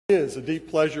It is a deep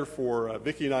pleasure for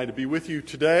Vicki and I to be with you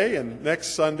today and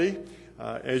next Sunday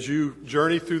as you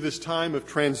journey through this time of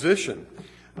transition,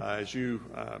 as you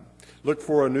look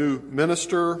for a new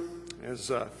minister,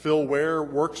 as Phil Ware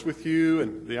works with you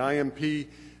and the IMP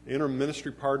interim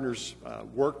ministry partners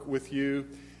work with you.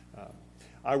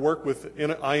 I work with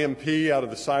IMP out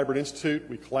of the Seibert Institute.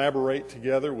 We collaborate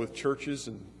together with churches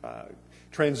and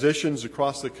transitions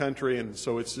across the country, and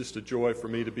so it's just a joy for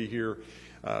me to be here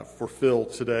for Phil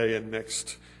today and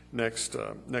next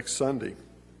Sunday.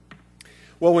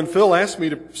 Well, when Phil asked me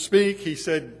to speak, he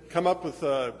said, come up with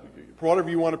whatever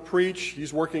you want to preach.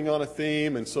 He's working on a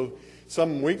theme, and so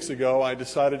some weeks ago I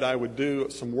decided I would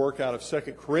do some work out of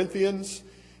 2 Corinthians.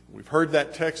 We've heard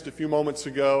that text a few moments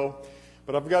ago,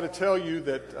 but I've got to tell you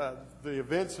that the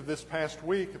events of this past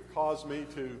week have caused me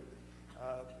to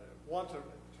want to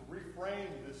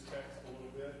reframe this text a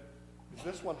little bit. Is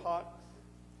this one hot?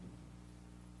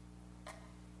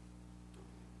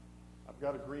 I've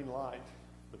got a green light,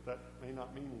 but that may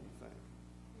not mean anything.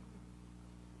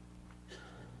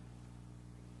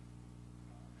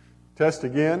 Test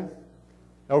again.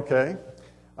 Okay.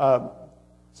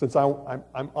 Since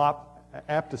I'm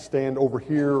apt to stand over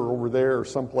here or over there or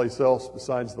someplace else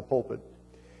besides the pulpit.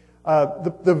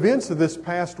 The events of this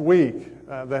past week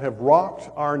that have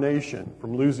rocked our nation,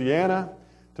 from Louisiana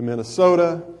to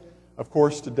Minnesota, of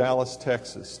course to Dallas,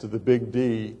 Texas, to the Big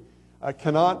D,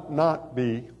 cannot not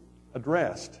be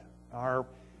addressed. Our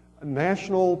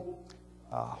national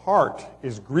heart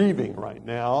is grieving right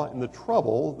now in the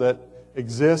trouble that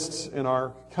exists in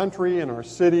our country, in our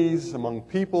cities, among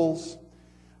peoples.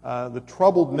 The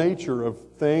troubled nature of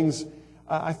things,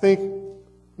 I think,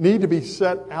 need to be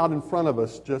set out in front of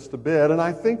us just a bit. And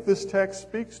I think this text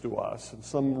speaks to us in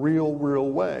some real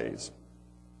ways.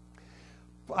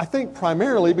 I think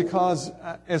primarily because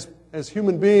as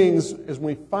human beings, as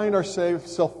we find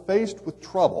ourselves faced with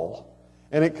trouble,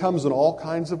 and it comes in all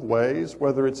kinds of ways,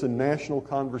 whether it's in national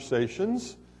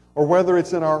conversations or whether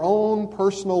it's in our own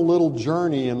personal little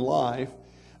journey in life,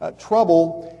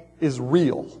 trouble is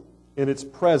real and it's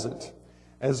present.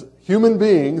 As human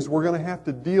beings, we're going to have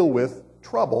to deal with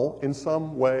trouble in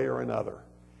some way or another.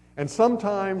 And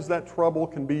sometimes that trouble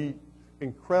can be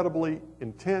incredibly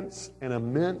intense and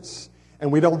immense, and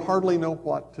we don't hardly know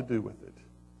what to do with it.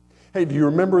 Hey, do you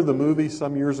remember the movie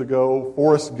some years ago,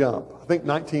 Forrest Gump? I think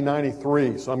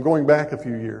 1993, so I'm going back a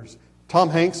few years. Tom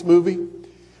Hanks movie.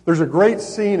 There's a great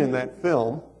scene in that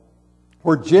film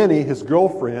where Jenny, his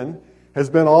girlfriend, has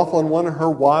been off on one of her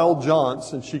wild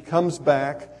jaunts, and she comes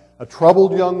back, a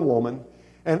troubled young woman,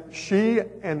 and she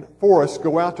and Forrest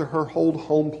go out to her old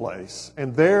home place.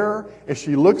 And there, as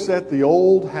she looks at the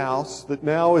old house that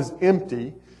now is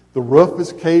empty, the roof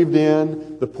is caved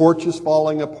in, the porch is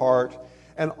falling apart,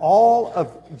 and all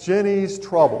of Jenny's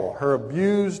trouble, her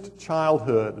abused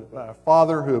childhood,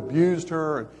 father who abused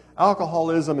her, and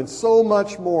alcoholism, and so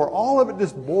much more, all of it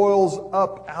just boils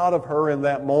up out of her in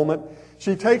that moment.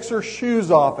 She takes her shoes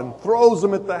off and throws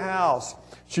them at the house.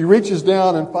 She reaches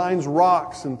down and finds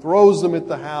rocks and throws them at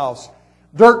the house,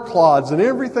 dirt clods and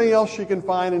everything else she can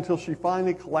find until she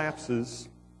finally collapses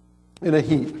in a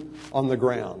heap on the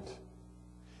ground.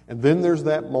 And then there's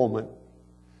that moment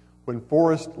when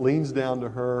Forrest leans down to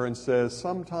her and says,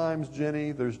 sometimes,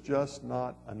 Jenny, there's just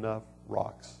not enough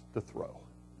rocks to throw.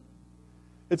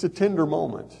 It's a tender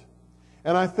moment.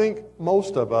 And I think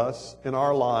most of us in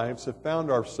our lives have found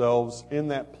ourselves in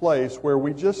that place where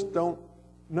we just don't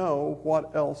know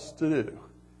what else to do.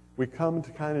 We come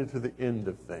to kind of to the end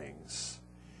of things.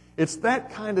 It's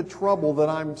that kind of trouble that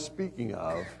I'm speaking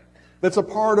of that's a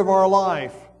part of our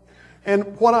life.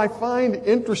 And what I find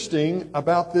interesting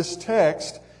about this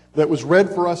text that was read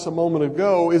for us a moment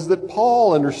ago is that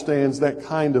Paul understands that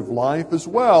kind of life as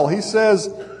well. He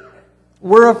says,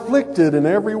 we're afflicted in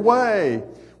every way.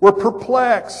 We're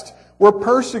perplexed. We're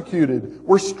persecuted.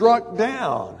 We're struck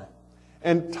down.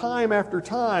 And time after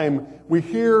time, we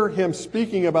hear him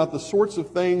speaking about the sorts of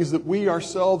things that we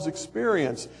ourselves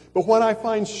experience. But what I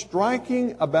find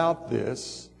striking about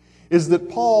this is that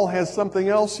Paul has something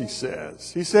else he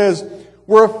says. He says,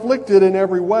 we're afflicted in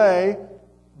every way,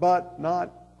 but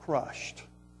not crushed.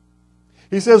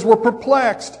 He says, we're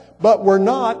perplexed, but we're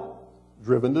not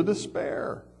driven to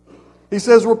despair. He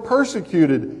says, we're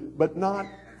persecuted, but not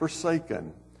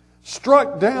forsaken.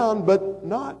 Struck down, but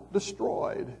not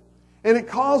destroyed. And it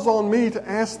calls on me to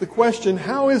ask the question,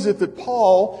 how is it that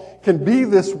Paul can be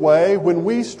this way when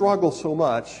we struggle so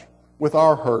much with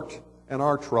our hurt and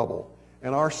our trouble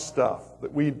and our stuff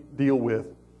that we deal with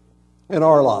in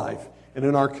our life and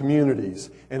in our communities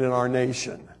and in our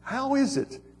nation? How is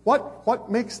it? What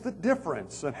makes the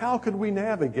difference? And how could we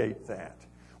navigate that?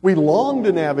 We long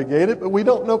to navigate it, but we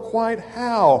don't know quite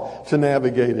how to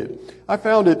navigate it. I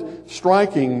found it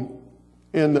striking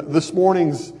in this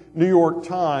morning's New York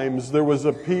Times. There was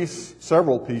a piece,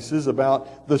 several pieces,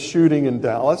 about the shooting in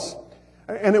Dallas.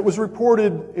 And it was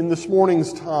reported in this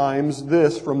morning's Times,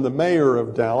 this from the mayor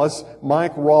of Dallas,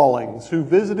 Mike Rawlings, who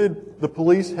visited the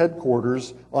police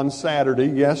headquarters on Saturday,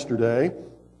 yesterday.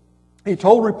 He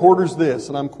told reporters this,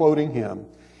 and I'm quoting him.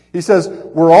 He says,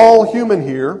 "We're all human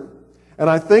here, and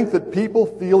I think that people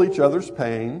feel each other's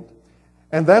pain,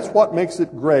 and that's what makes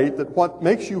it great, that what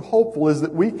makes you hopeful is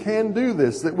that we can do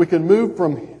this, that we can move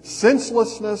from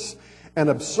senselessness and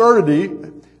absurdity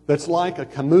that's like a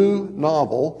Camus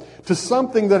novel to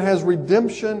something that has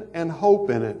redemption and hope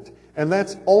in it. And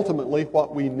that's ultimately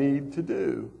what we need to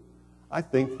do." I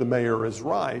think the mayor is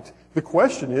right. The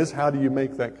question is, how do you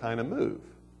make that kind of move?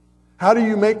 How do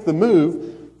you make the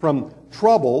move from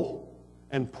trouble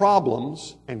and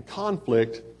problems and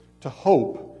conflict to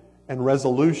hope and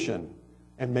resolution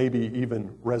and maybe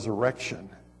even resurrection?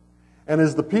 And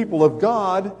as the people of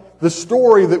God, the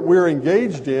story that we're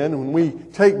engaged in when we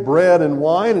take bread and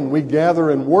wine and we gather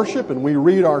and worship and we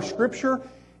read our Scripture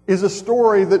is a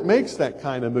story that makes that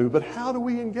kind of move. But how do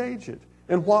we engage it?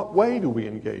 In what way do we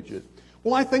engage it?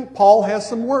 Well, I think Paul has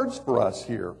some words for us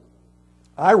here.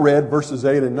 I read verses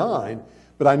 8 and 9,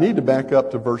 but I need to back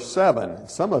up to verse 7.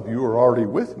 Some of you are already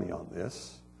with me on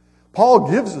this. Paul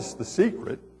gives us the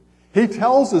secret. He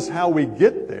tells us how we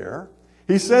get there.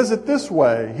 He says it this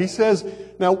way. He says,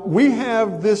 now we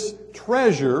have this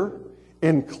treasure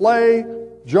in clay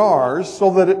jars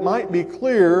so that it might be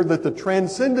clear that the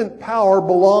transcendent power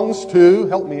belongs to,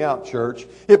 help me out, church,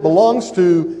 it belongs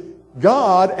to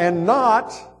God and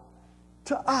not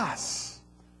to us.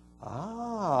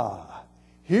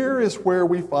 Here is where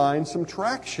we find some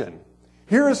traction.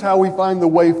 Here is how we find the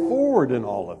way forward in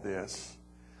all of this.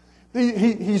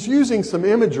 He's using some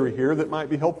imagery here that might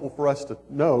be helpful for us to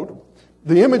note.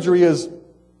 The imagery is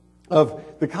of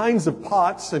the kinds of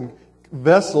pots and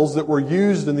vessels that were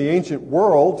used in the ancient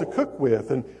world to cook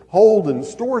with and hold and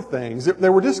store things. They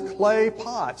were just clay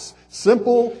pots,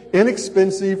 simple,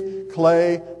 inexpensive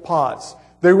clay pots.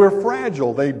 They were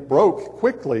fragile. They broke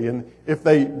quickly, and if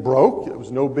they broke, it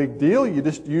was no big deal. You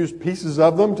just used pieces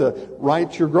of them to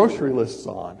write your grocery lists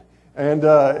on. And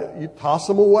you toss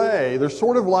them away. They're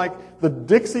sort of like the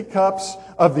Dixie cups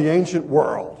of the ancient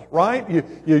world, right? You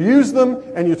use them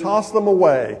and you toss them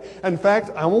away. In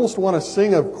fact, I almost want to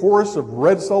sing a chorus of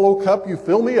Red Solo Cup, You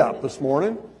Fill Me Up this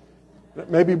morning.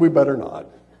 Maybe we better not.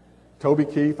 Toby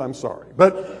Keith, I'm sorry.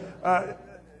 But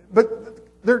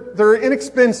they're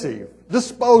inexpensive,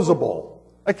 disposable,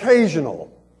 occasional.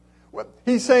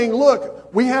 He's saying,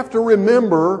 look, we have to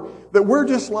remember that we're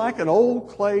just like an old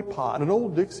clay pot, an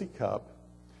old Dixie cup,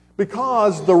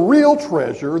 because the real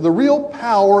treasure, the real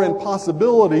power and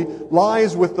possibility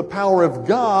lies with the power of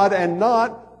God and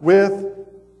not with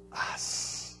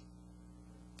us.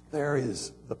 There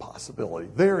is the possibility.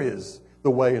 There is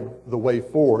the way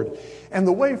forward. And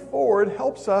the way forward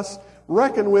helps us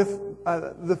reckon with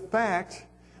the fact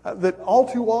that all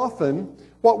too often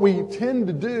what we tend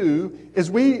to do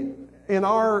is we, in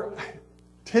our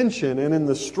tension and in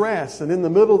the stress and in the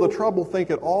middle of the trouble, think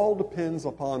it all depends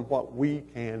upon what we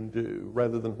can do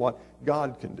rather than what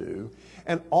God can do.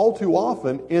 And all too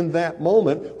often in that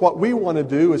moment, what we want to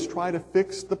do is try to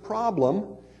fix the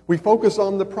problem. We focus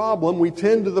on the problem, we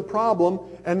tend to the problem,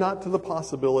 and not to the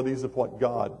possibilities of what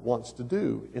God wants to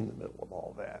do in the middle of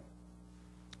all that.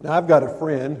 Now, I've got a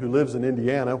friend who lives in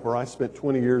Indiana where I spent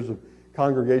 20 years of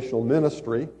congregational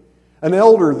ministry, an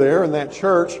elder there in that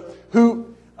church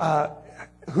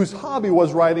whose hobby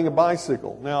was riding a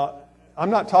bicycle. Now, I'm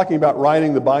not talking about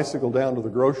riding the bicycle down to the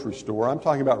grocery store. I'm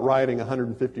talking about riding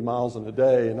 150 miles in a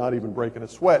day and not even breaking a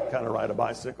sweat kind of ride a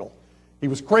bicycle. He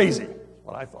was crazy, is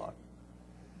what I thought.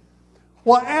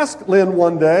 Well, I asked Lynn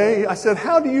one day, I said,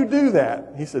 how do you do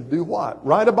that? He said, do what?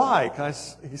 Ride a bike.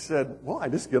 He said, well, I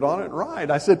just get on it and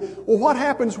ride. I said, well, what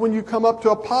happens when you come up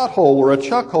to a pothole or a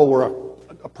chuck hole or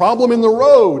a problem in the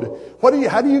road?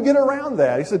 How do you get around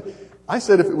that? I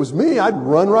said, if it was me, I'd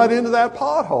run right into that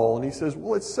pothole. And he says,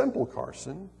 well, it's simple,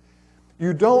 Carson.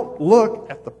 You don't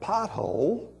look at the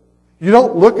pothole. You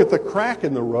don't look at the crack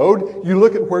in the road. You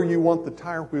look at where you want the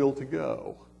tire wheel to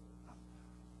go.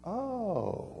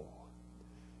 Oh.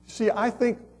 See, I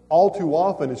think all too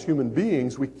often as human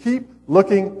beings, we keep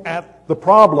looking at the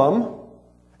problem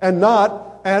and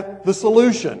not at the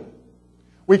solution.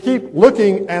 We keep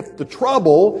looking at the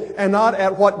trouble and not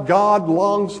at what God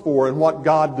longs for and what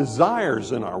God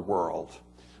desires in our world.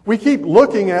 We keep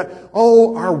looking at,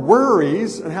 our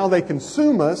worries and how they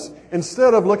consume us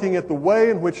instead of looking at the way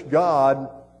in which God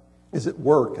is at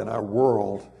work in our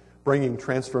world, bringing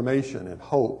transformation and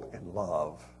hope and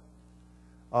love.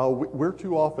 We're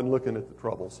too often looking at the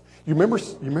troubles. You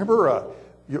remember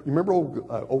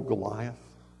old Goliath?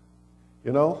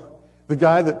 You know, the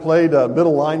guy that played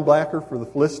middle linebacker for the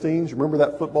Philistines. You remember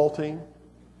that football team?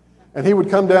 And he would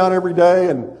come down every day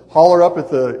and holler up at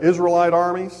the Israelite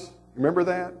armies. Remember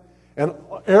that? And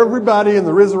everybody in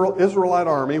the Israelite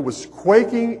army was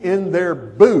quaking in their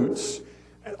boots.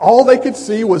 And all they could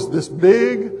see was this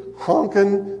big,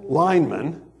 honking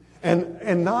lineman.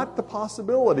 And not the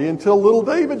possibility until little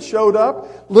David showed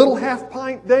up. Little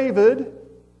half-pint David.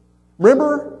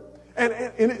 Remember? And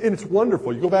it's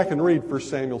wonderful. You go back and read 1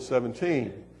 Samuel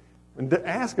 17. And to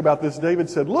ask about this, David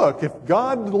said, look, if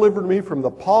God delivered me from the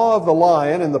paw of the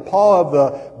lion and the paw of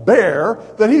the bear,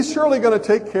 then he's surely going to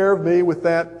take care of me with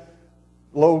that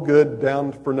low, good,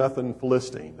 down-for-nothing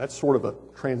Philistine. That's sort of a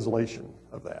translation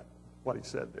of that, what he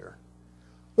said there.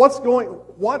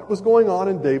 What was going on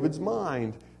in David's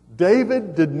mind?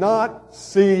 David did not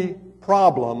see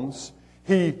problems.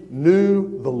 He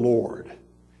knew the Lord.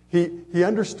 He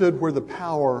understood where the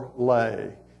power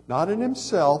lay. Not in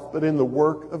himself, but in the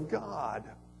work of God.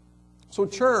 So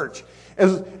church,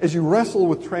 as you wrestle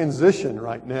with transition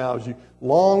right now,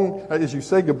 as you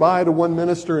say goodbye to one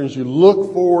minister and as you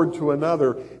look forward to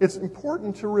another, it's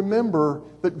important to remember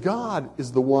that God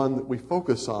is the one that we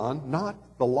focus on, not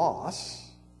the loss.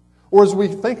 Or as we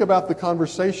think about the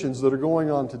conversations that are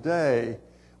going on today,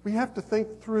 we have to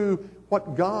think through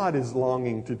what God is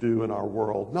longing to do in our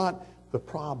world, not the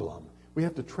problem. We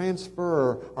have to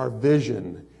transfer our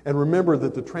vision and remember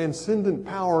that the transcendent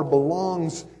power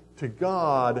belongs to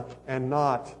God and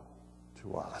not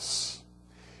to us.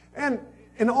 And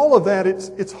in all of that,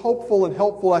 it's hopeful and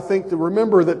helpful, I think, to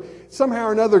remember that somehow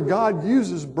or another God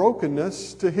uses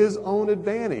brokenness to His own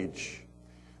advantage.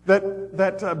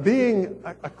 That being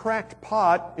a cracked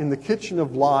pot in the kitchen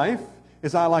of life,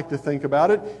 as I like to think about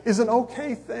it, is an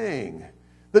okay thing.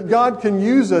 That God can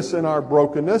use us in our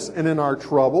brokenness and in our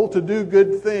trouble to do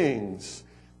good things.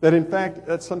 That in fact,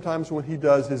 that's sometimes when He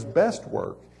does His best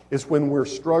work, is when we're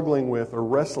struggling with or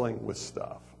wrestling with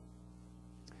stuff.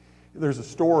 There's a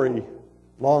story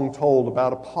long told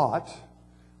about a pot.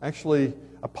 Actually,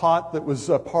 a pot that was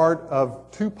a part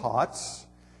of two pots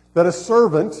that a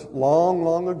servant long,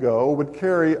 long ago would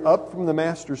carry up from the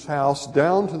master's house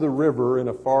down to the river in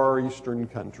a far eastern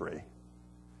country.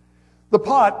 The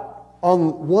pot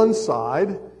on one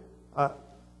side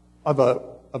of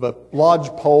a lodge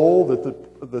pole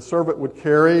that the servant would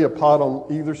carry, a pot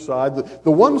on either side.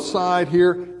 The one side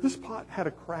here, this pot had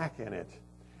a crack in it.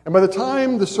 And by the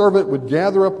time the servant would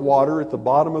gather up water at the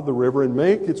bottom of the river and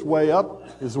make his way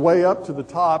up to the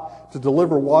top to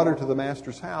deliver water to the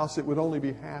master's house, it would only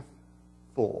be half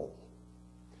full.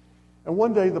 And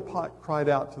one day the pot cried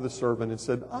out to the servant and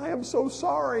said, "I am so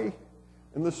sorry."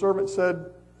 And the servant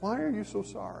said, "Why are you so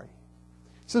sorry?"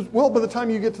 He says, "Well, by the time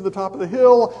you get to the top of the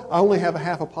hill, I only have a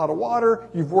half a pot of water.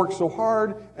 You've worked so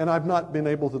hard, and I've not been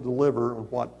able to deliver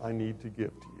what I need to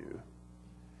give to you."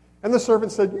 And the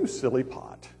servant said, "You silly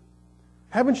pot.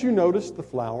 Haven't you noticed the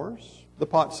flowers?" The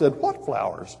pot said, "What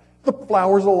flowers?" "The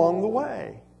flowers along the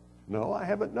way." "No, I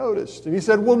haven't noticed." And he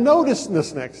said, "Well, notice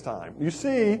this next time. You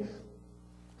see,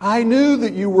 I knew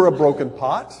that you were a broken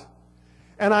pot,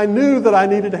 and I knew that I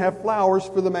needed to have flowers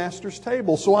for the master's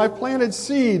table. So I planted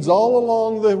seeds all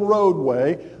along the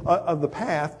roadway of the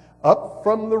path up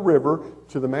from the river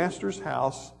to the master's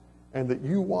house, and that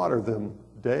you water them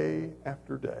day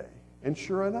after day." And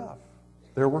sure enough,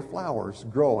 there were flowers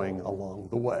growing along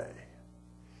the way.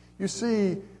 You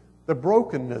see, the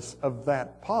brokenness of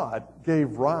that pot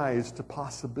gave rise to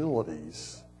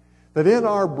possibilities. That in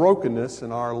our brokenness,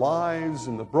 in our lives,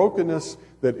 and the brokenness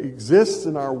that exists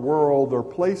in our world are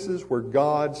places where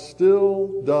God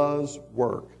still does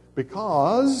work.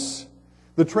 Because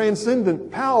the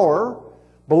transcendent power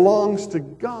belongs to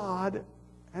God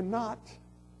and not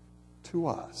to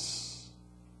us.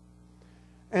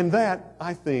 And that,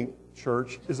 I think,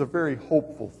 church, is a very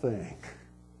hopeful thing.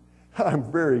 I'm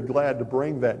very glad to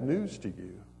bring that news to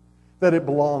you, that it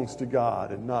belongs to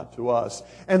God and not to us,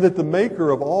 and that the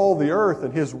maker of all the earth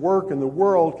and His work in the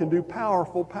world can do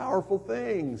powerful, powerful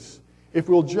things if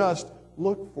we'll just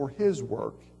look for His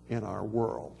work in our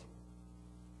world.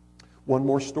 One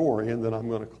more story, and then I'm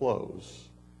going to close.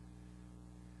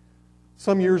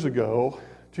 Some years ago,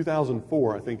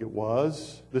 2004 I think it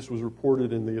was, this was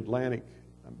reported in the Atlantic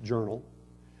Journal.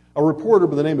 A reporter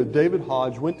by the name of David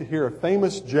Hodge went to hear a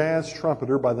famous jazz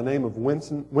trumpeter by the name of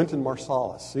Wynton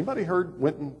Marsalis. Anybody heard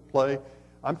Wynton play?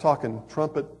 I'm talking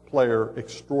trumpet player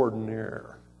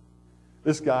extraordinaire.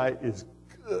 This guy is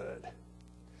good.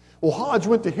 Well, Hodge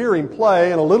went to hear him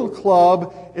play in a little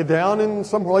club down in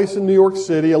some place in New York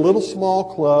City, a little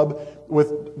small club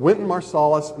with Wynton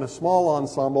Marsalis and a small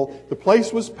ensemble. The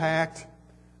place was packed.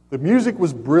 The music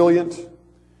was brilliant.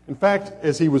 In fact,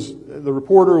 as the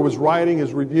reporter was writing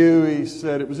his review, he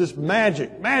said it was just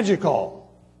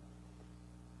magical.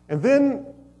 And then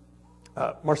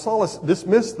Marsalis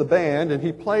dismissed the band, and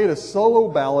he played a solo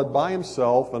ballad by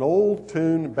himself, an old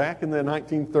tune back in the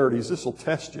 1930s. This will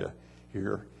test you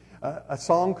here. A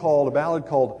ballad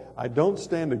called "I Don't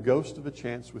Stand a Ghost of a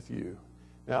Chance with You."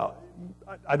 Now,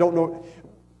 I don't know.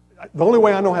 The only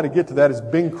way I know how to get to that is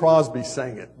Bing Crosby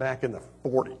sang it back in the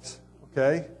 40s.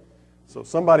 Okay? So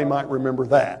somebody might remember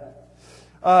that.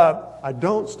 I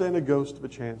don't stand a ghost of a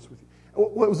chance with you.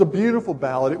 Well, it was a beautiful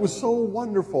ballad. It was so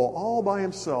wonderful, all by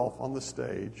himself on the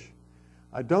stage.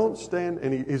 I don't stand,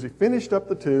 and as he finished up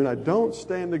the tune, I don't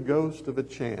stand a ghost of a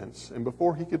chance. And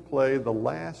before he could play the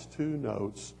last two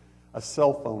notes, a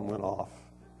cell phone went off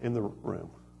in the room.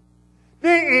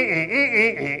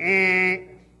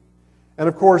 And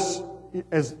of course,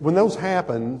 when those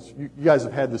happen, you guys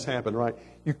have had this happen, right?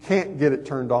 You can't get it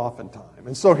turned off in time.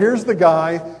 And so here's the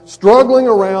guy struggling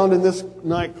around in this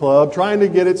nightclub trying to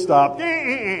get it stopped.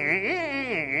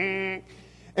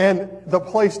 And the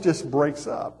place just breaks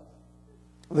up.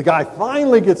 The guy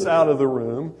finally gets out of the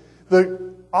room.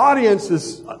 The audience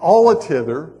is all a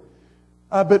tither.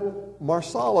 But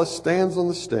Marsalis stands on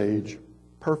the stage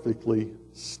perfectly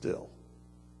still.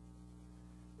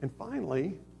 And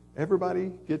finally,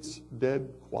 everybody gets dead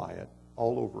quiet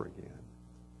all over again.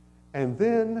 And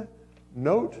then,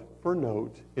 note for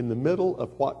note, in the middle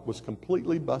of what was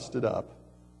completely busted up,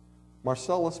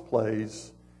 Marsalis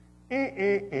plays,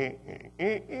 and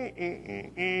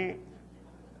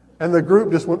the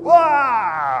group just went,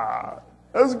 "Wow!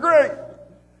 That was great!"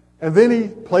 And then he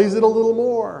plays it a little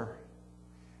more.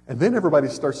 And then everybody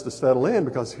starts to settle in,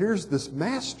 because here's this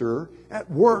master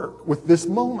at work with this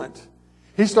moment.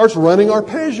 He starts running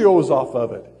arpeggios off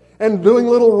of it and doing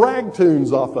little rag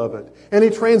tunes off of it. And he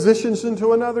transitions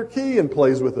into another key and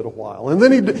plays with it a while. And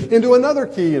then into another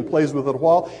key and plays with it a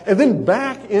while. And then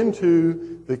back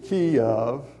into the key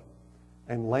of,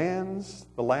 and lands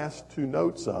the last two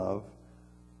notes of,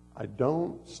 I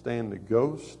don't stand a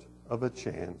ghost of a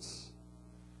chance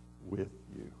with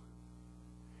you.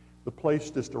 The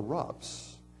place just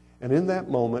erupts. And in that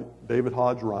moment, David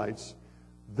Hodge writes,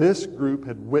 this group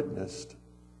had witnessed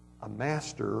a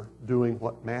master doing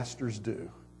what masters do.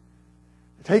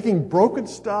 Taking broken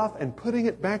stuff and putting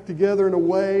it back together in a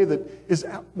way that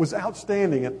was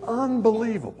outstanding and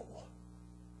unbelievable.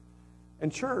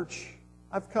 And church,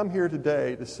 I've come here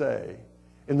today to say,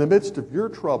 in the midst of your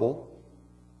trouble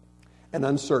and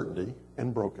uncertainty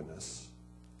and brokenness,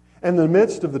 and in the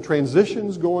midst of the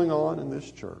transitions going on in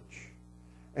this church,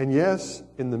 and yes,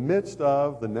 in the midst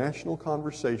of the national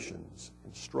conversations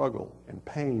and struggle and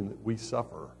pain that we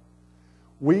suffer,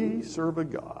 we serve a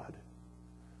God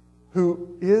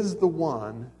who is the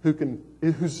one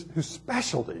whose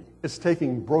specialty is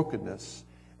taking brokenness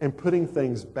and putting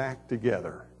things back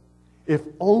together. If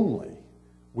only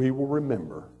we will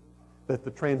remember that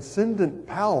the transcendent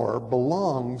power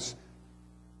belongs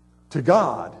to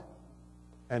God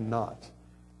and not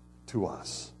to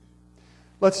us.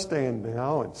 Let's stand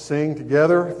now and sing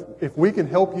together. If we can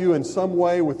help you in some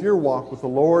way with your walk with the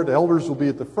Lord, elders will be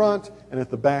at the front and at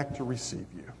the back to receive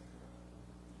you.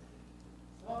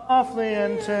 Softly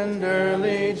and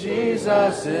tenderly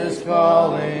Jesus is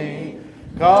calling,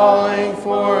 calling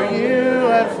for you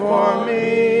and for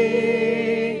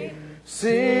me.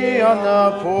 See on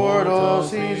the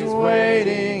portals he's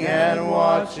waiting and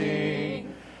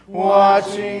watching,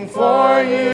 watching for you.